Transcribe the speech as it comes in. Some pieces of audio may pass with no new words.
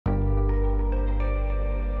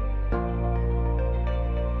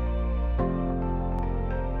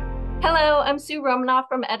Hello, I'm Sue Romanoff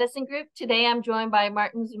from Edison Group. Today I'm joined by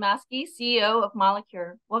Marcin Szumowski, CEO of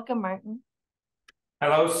Molecure. Welcome, Martin.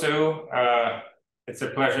 Hello, Sue. It's a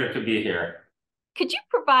pleasure to be here. Could you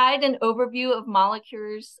provide an overview of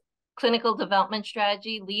Molecure's clinical development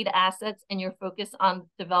strategy, lead assets, and your focus on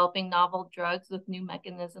developing novel drugs with new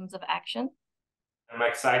mechanisms of action? I'm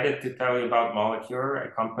excited to tell you about Molecure, a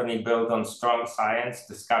company built on strong science,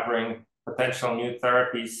 discovering potential new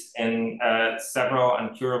therapies in several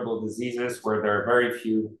incurable diseases where there are very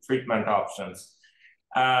few treatment options.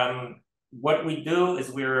 What we do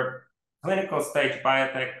is we're a clinical stage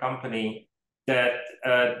biotech company that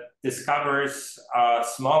discovers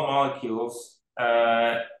small molecules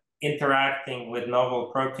interacting with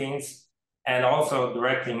novel proteins and also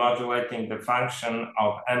directly modulating the function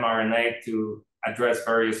of mRNA to address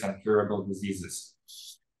various incurable diseases.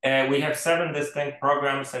 We have 7 distinct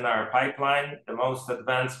programs in our pipeline. The most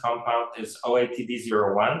advanced compound is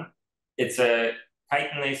OATD01. It's a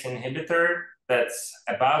chitinase inhibitor that's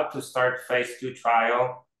about to start phase 2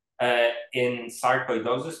 trial in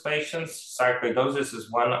sarcoidosis patients. Sarcoidosis is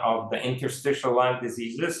one of the interstitial lung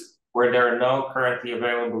diseases where there are no currently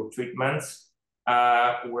available treatments.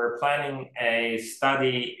 We're planning a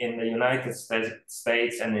study in the United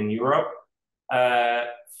States and in Europe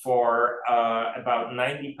for about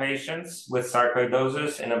 90 patients with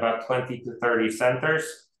sarcoidosis in about 20 to 30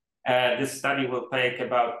 centers. This study will take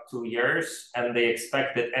about 2 years, and the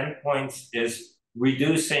expected endpoints is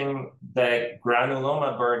reducing the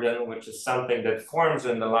granuloma burden, which is something that forms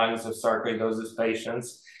in the lungs of sarcoidosis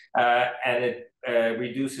patients, and it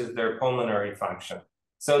reduces their pulmonary function.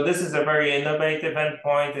 So this is a very innovative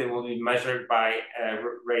endpoint. It will be measured by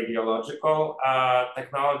radiological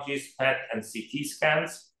technologies, PET and CT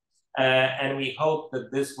scans. And we hope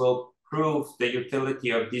that this will prove the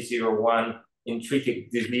utility of D01 in treating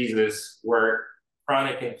diseases where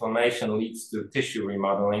chronic inflammation leads to tissue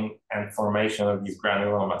remodeling and formation of these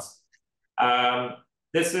granulomas.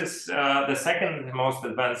 This is the second most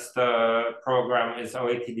advanced program is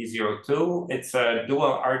OATD02. It's a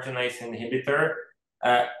dual arginase inhibitor,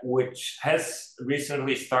 which has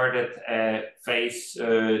recently started a phase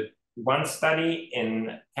 1 study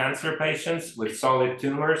in cancer patients with solid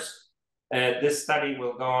tumors. This study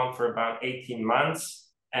will go on for about 18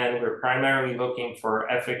 months, and we're primarily looking for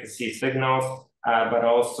efficacy signals, but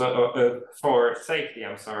also for safety,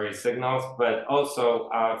 signals, but also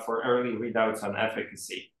for early readouts on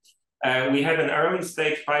efficacy. We have an early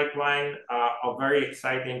stage pipeline of very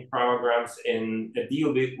exciting programs in the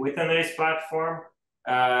deobutanase platform,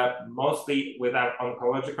 mostly without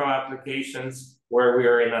oncological applications, where we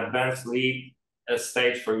are in advanced lead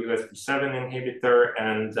stage for USP7 inhibitor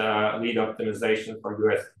and lead optimization for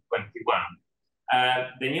USP21.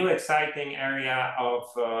 The new exciting area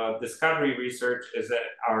of discovery research is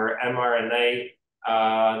our mRNA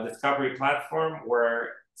discovery platform,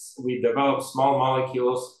 where we develop small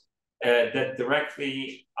molecules that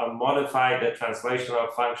directly modify the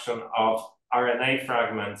translational function of RNA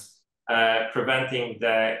fragments, preventing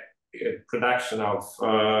the production of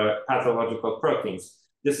pathological proteins.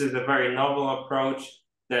 This is a very novel approach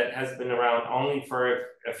that has been around only for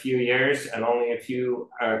a few years, and only a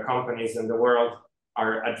few companies in the world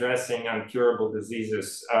are addressing incurable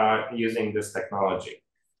diseases using this technology.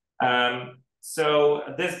 So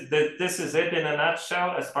this is it in a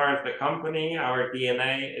nutshell. As far as the company, our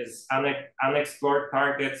DNA is unexplored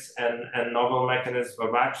targets and novel mechanisms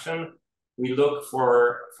of action. We look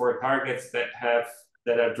for targets that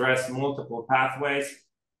address multiple pathways,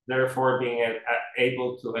 therefore being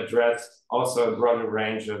able to address also a broader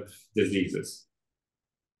range of diseases.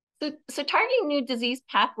 So targeting new disease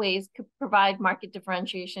pathways could provide market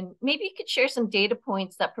differentiation. Maybe you could share some data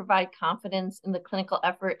points that provide confidence in the clinical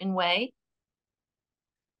effort in Way.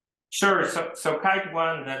 Sure. So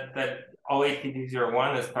KITE1 that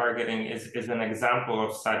OATD01 is targeting is an example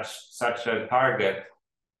of such a target.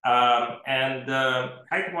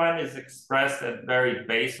 KITE1 is expressed at very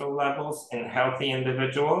basal levels in healthy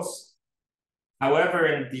individuals. However,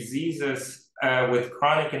 in diseases with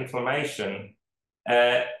chronic inflammation,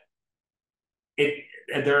 there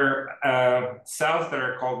are cells that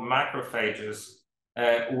are called macrophages,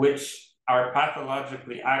 which are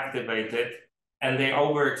pathologically activated, and they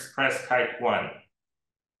overexpress KITE1.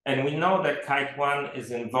 And we know that KITE1 is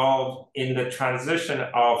involved in the transition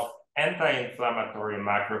of anti-inflammatory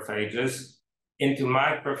macrophages into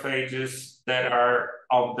macrophages that are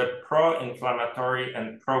of the pro-inflammatory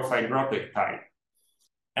and pro-fibrotic type.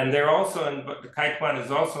 And they're also KITE1 is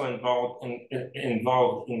also involved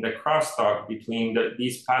in the crosstalk between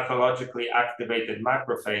these pathologically activated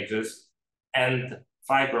macrophages and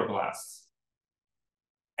fibroblasts.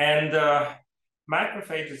 And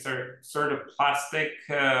macrophages are sort of plastic,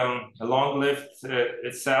 long-lived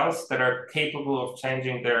cells that are capable of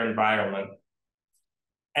changing their environment.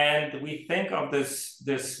 And we think of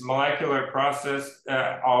this molecular process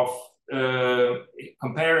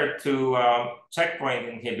compare it to checkpoint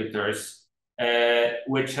inhibitors,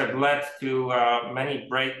 which have led to many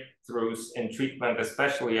breakthroughs in treatment,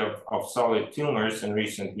 especially of solid tumors in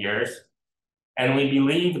recent years. And we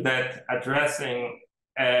believe that addressing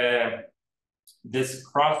this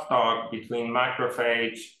crosstalk between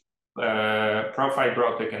macrophage,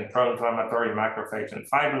 profibrotic and pro-inflammatory macrophage and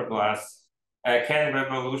fibroblasts can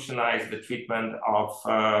revolutionize the treatment of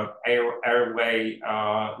airway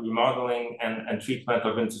remodeling and treatment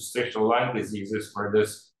of interstitial lung diseases where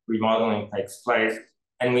this remodeling takes place.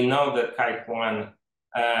 And we know that KITE1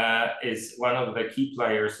 is one of the key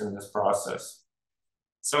players in this process.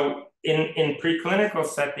 So in preclinical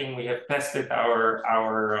setting, we have tested our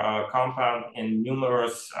compound in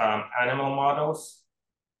numerous animal models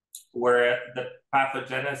where the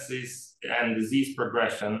pathogenesis and disease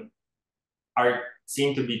progression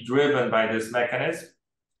seem to be driven by this mechanism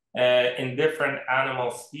in different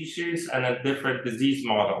animal species and in different disease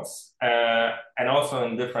models, and also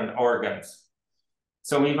in different organs.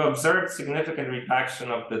 So we've observed significant reduction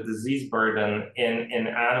of the disease burden in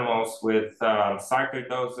animals with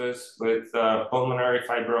sarcoidosis, with pulmonary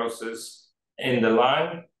fibrosis in the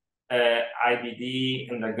lung, IBD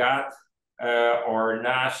in the gut, or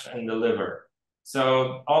NASH in the liver.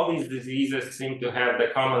 So all these diseases seem to have the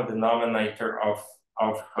common denominator of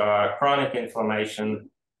chronic inflammation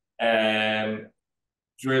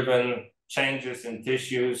driven changes in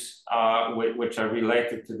tissues which are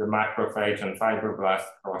related to the macrophage and fibroblast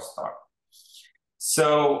crosstalk.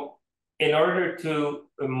 So in order to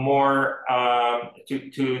more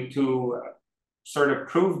to sort of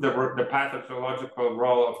prove the pathological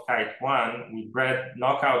role of KITE1, we bred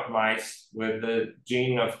knockout mice with the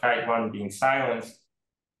gene of KITE1 being silenced,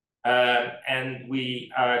 and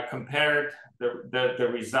we compared the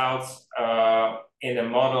results in a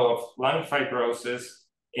model of lung fibrosis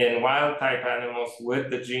in wild-type animals with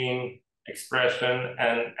the gene expression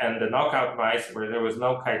and the knockout mice where there was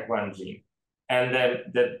no KITE1 gene. And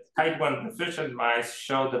then the KITE1 deficient mice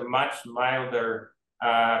showed a much milder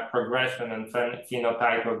progression and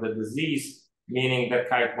phenotype of the disease, meaning that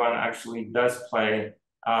KITE1 actually does play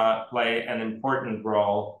an important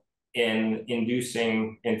role in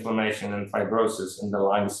inducing inflammation and fibrosis in the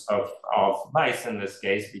lungs of mice in this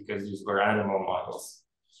case, because these were animal models.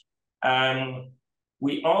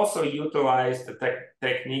 We also utilized a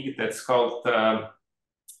technique that's called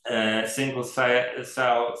single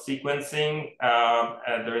cell sequencing.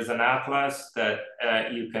 There is an atlas that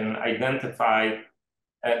you can identify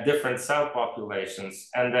different cell populations,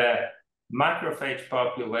 and the macrophage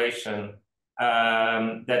population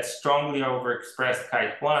that strongly overexpressed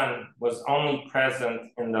KITE1 was only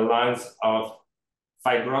present in the lungs of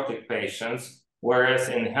fibrotic patients, whereas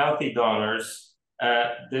in healthy donors,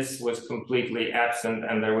 this was completely absent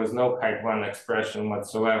and there was no KITE1 expression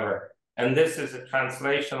whatsoever. And this is a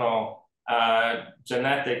translational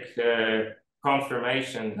genetic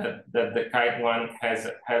confirmation that the KITE1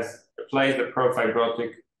 plays a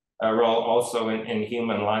profibrotic role also in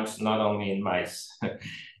human lungs, not only in mice.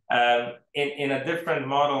 In a different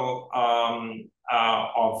model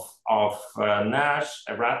of NASH,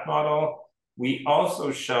 a rat model, we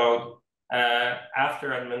also showed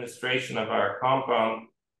after administration of our compound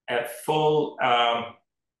a full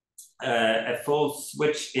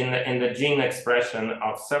switch in the gene expression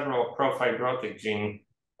of several profibrotic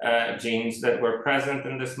genes that were present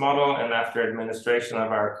in this model, and after administration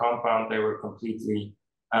of our compound, they were completely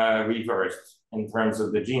reversed in terms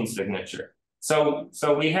of the gene signature. So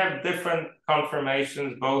we have different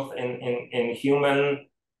confirmations both in human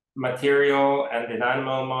material and in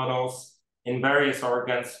animal models in various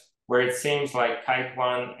organs, where it seems like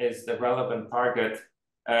KITE1 is the relevant target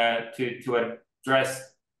to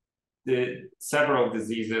address the several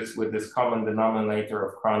diseases with this common denominator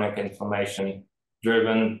of chronic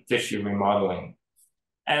inflammation-driven tissue remodeling.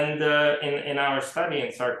 And in our study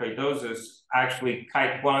in sarcoidosis, actually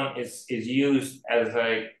KITE1 is used as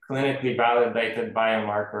a clinically validated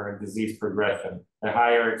biomarker of disease progression. The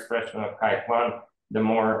higher expression of KITE1, the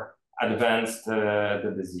more advanced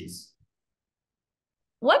the disease.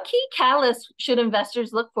 What key catalysts should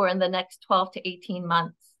investors look for in the next 12 to 18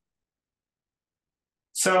 months?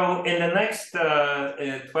 So in the next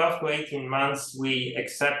 12 to 18 months, we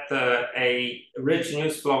accept a rich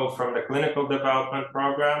news flow from the clinical development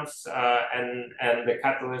programs, and the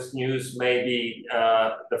catalyst news may be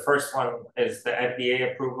the first one is the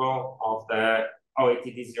FDA approval of the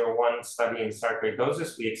OATD01 study in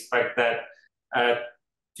sarcoidosis. We expect that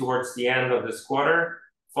towards the end of this quarter,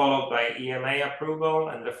 followed by EMA approval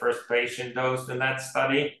and the first patient dosed in that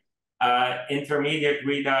study. Intermediate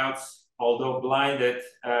readouts, although blinded,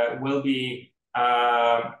 will be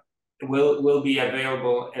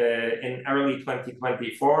available in early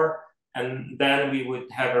 2024, and then we would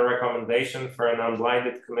have a recommendation for an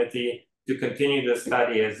unblinded committee to continue the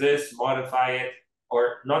study as is, modify it,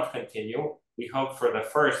 or not continue. We hope for the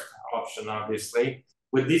first option, obviously.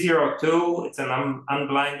 With D02, it's an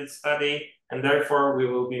unblinded study, and therefore we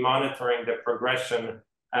will be monitoring the progression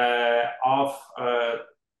of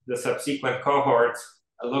the subsequent cohorts,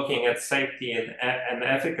 looking at safety and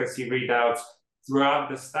efficacy readouts throughout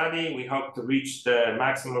the study. We hope to reach the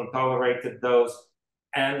maximum tolerated dose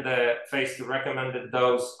and the phase 2 recommended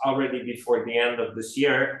dose already before the end of this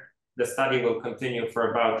year. The study will continue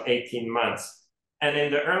for about 18 months. And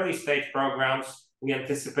in the early stage programs, we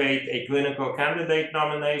anticipate a clinical candidate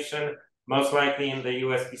nomination, most likely in the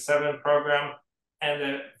USP7 program, and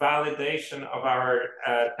the validation of our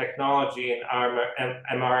technology in our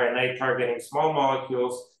mRNA targeting small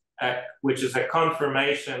molecules, which is a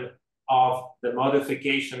confirmation of the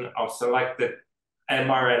modification of selected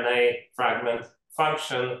mRNA fragment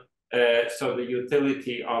function. So the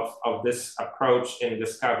utility of this approach in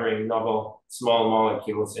discovering novel small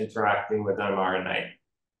molecules interacting with mRNA.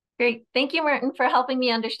 Great. Thank you, Martin, for helping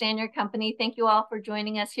me understand your company. Thank you all for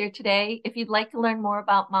joining us here today. If you'd like to learn more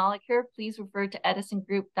about Molecure, please refer to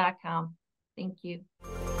edisongroup.com. Thank you.